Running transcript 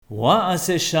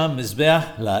Wa'aseh sham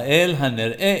mizbeach la'el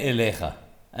haner'eh elecha,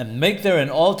 and make there an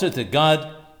altar to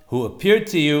God who appeared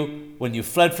to you when you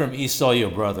fled from Esau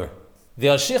your brother. The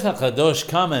Al-Sheikh HaKadosh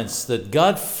comments that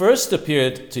God first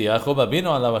appeared to Ya'aqob Abinu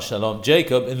alav shalom,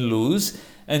 Jacob, in Luz,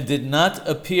 and did not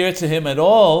appear to him at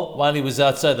all while he was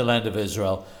outside the land of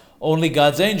Israel. Only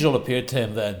God's angel appeared to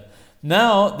him then.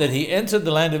 Now that he entered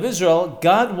the land of Israel,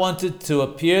 God wanted to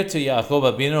appear to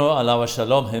Ya'aqob Abinu alav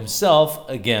shalom himself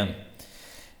again.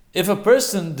 If a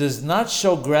person does not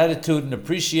show gratitude and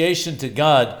appreciation to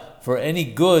God for any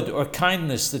good or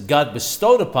kindness that God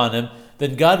bestowed upon him,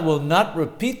 then God will not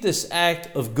repeat this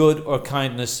act of good or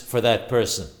kindness for that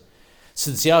person.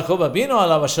 Since Ya'aqob Abinu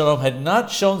alav shalom had not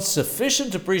shown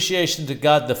sufficient appreciation to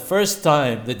God the first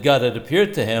time that God had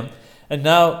appeared to him, and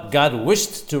now God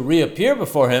wished to reappear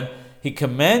before him, he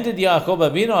commanded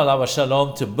Ya'aqob Abinu alav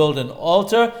shalom to build an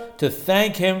altar to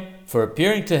thank him for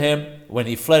appearing to him when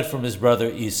he fled from his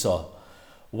brother Esau.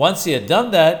 Once he had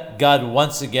done that, God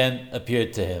once again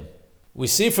appeared to him. We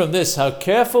see from this how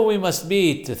careful we must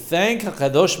be to thank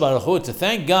HaKadosh Baruch Hu, to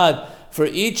thank God for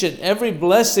each and every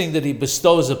blessing that he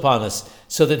bestows upon us,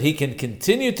 so that he can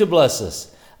continue to bless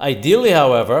us. Ideally,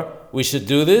 however, we should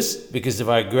do this because of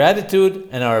our gratitude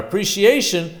and our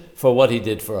appreciation for what he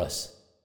did for us.